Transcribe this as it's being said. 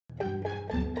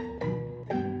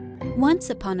Once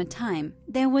upon a time,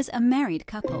 there was a married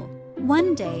couple.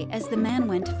 One day, as the man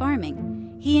went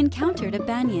farming, he encountered a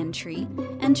banyan tree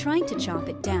and tried to chop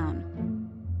it down.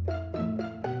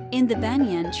 In the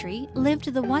banyan tree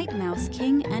lived the White Mouse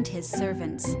King and his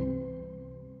servants.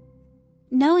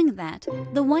 Knowing that,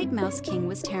 the White Mouse King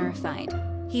was terrified.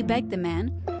 He begged the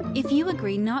man, "If you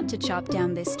agree not to chop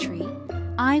down this tree,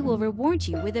 I will reward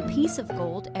you with a piece of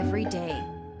gold every day."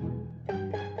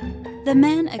 The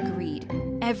man agreed.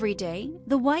 Every day,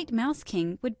 the White Mouse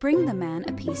King would bring the man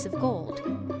a piece of gold.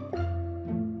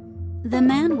 The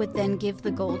man would then give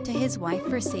the gold to his wife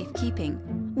for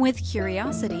safekeeping. With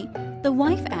curiosity, the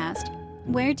wife asked,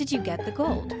 "Where did you get the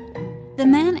gold?" The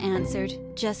man answered,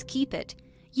 "Just keep it.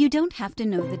 You don't have to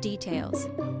know the details."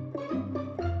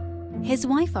 His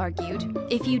wife argued,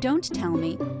 "If you don't tell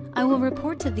me, I will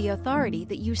report to the authority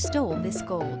that you stole this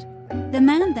gold." The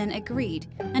man then agreed,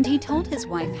 and he told his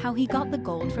wife how he got the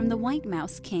gold from the White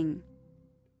Mouse King.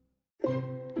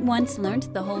 Once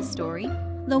learnt the whole story,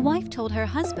 the wife told her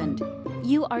husband,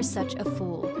 "You are such a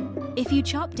fool. If you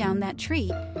chop down that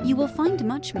tree, you will find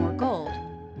much more gold."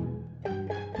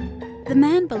 The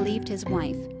man believed his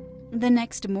wife. The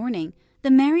next morning,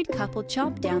 the married couple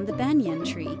chopped down the banyan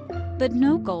tree, but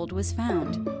no gold was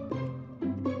found.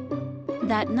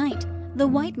 That night, the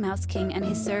White Mouse King and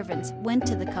his servants went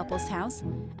to the couple's house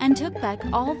and took back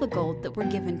all the gold that were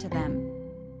given to them.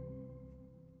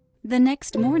 The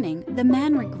next morning, the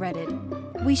man regretted,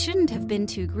 "We shouldn't have been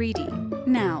too greedy.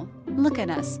 Now, look at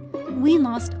us. We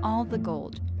lost all the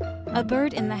gold. A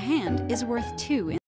bird in the hand is worth two in